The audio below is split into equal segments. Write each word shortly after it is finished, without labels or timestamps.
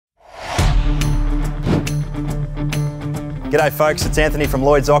G'day folks, it's Anthony from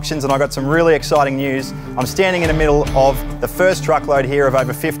Lloyd's Auctions and I've got some really exciting news. I'm standing in the middle of the first truckload here of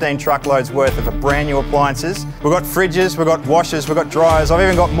over 15 truckloads worth of brand new appliances. We've got fridges, we've got washers, we've got dryers, I've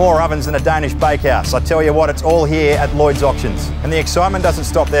even got more ovens than a Danish bakehouse. I tell you what, it's all here at Lloyd's Auctions. And the excitement doesn't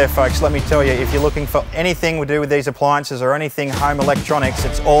stop there folks, let me tell you, if you're looking for anything to do with these appliances or anything home electronics,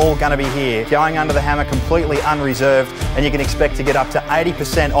 it's all going to be here, going under the hammer completely unreserved, and you can expect to get up to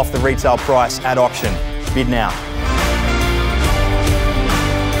 80% off the retail price at auction. Bid now.